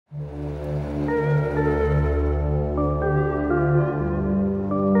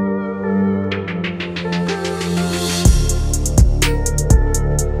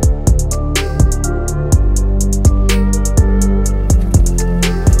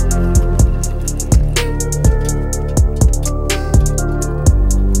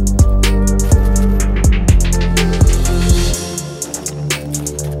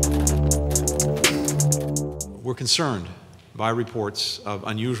concerned by reports of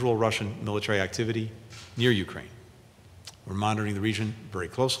unusual Russian military activity near Ukraine. We're monitoring the region very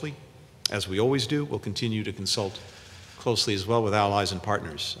closely, as we always do. We'll continue to consult closely as well with allies and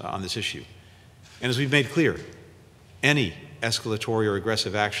partners on this issue. And as we've made clear, any escalatory or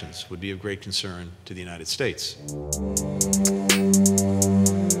aggressive actions would be of great concern to the United States.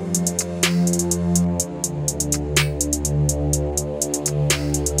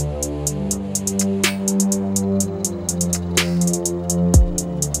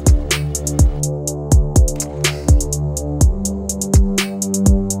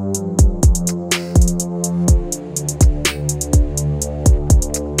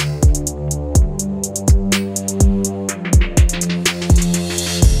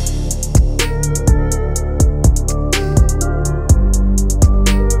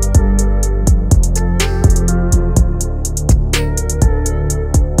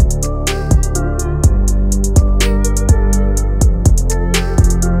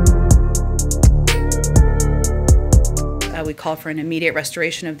 We call for an immediate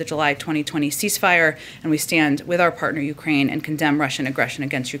restoration of the July 2020 ceasefire, and we stand with our partner Ukraine and condemn Russian aggression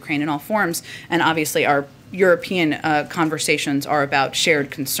against Ukraine in all forms. And obviously our European conversations are about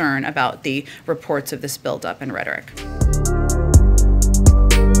shared concern about the reports of this buildup and rhetoric.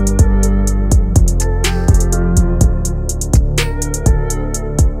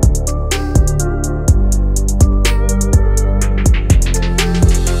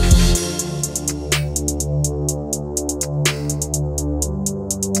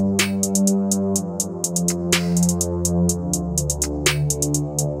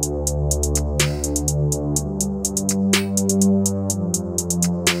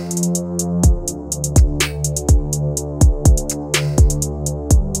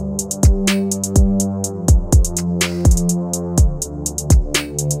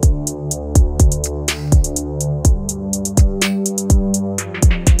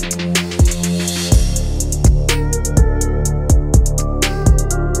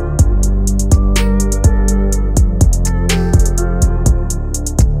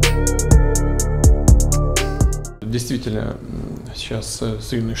 Действительно, сейчас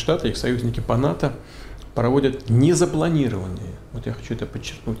Соединенные Штаты и их союзники по НАТО проводят незапланированные, вот я хочу это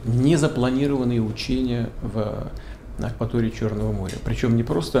подчеркнуть, незапланированные учения в акватории Черного моря. Причем не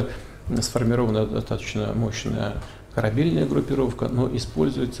просто сформирована достаточно мощная корабельная группировка, но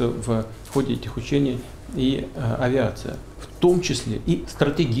используется в ходе этих учений и авиация, в том числе и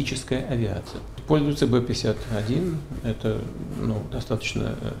стратегическая авиация. Используется Б-51, это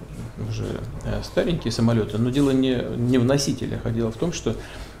достаточно уже старенькие самолеты, но дело не в носителях, а дело в том, что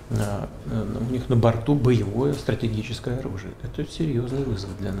у них на борту боевое стратегическое оружие. Это серьезный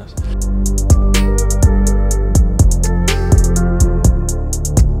вызов для нас.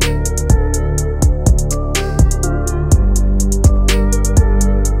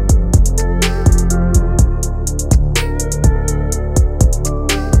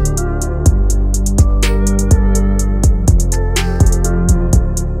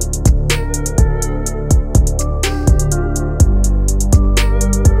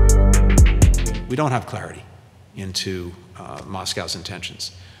 We don't have clarity into Moscow's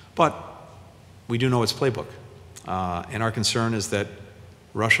intentions, but we do know its playbook. And our concern is that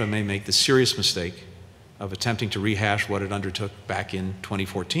Russia may make the serious mistake of attempting to rehash what it undertook back in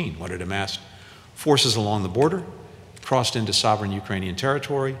 2014, when it amassed forces along the border, crossed into sovereign Ukrainian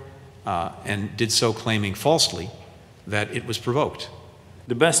territory, and did so claiming falsely that it was provoked.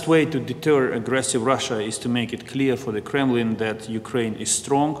 The best way to deter aggressive Russia is to make it clear for the Kremlin that Ukraine is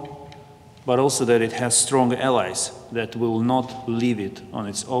strong, but also that it has strong allies that will not leave it on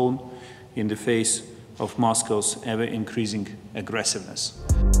its own in the face of Moscow's ever-increasing aggressiveness.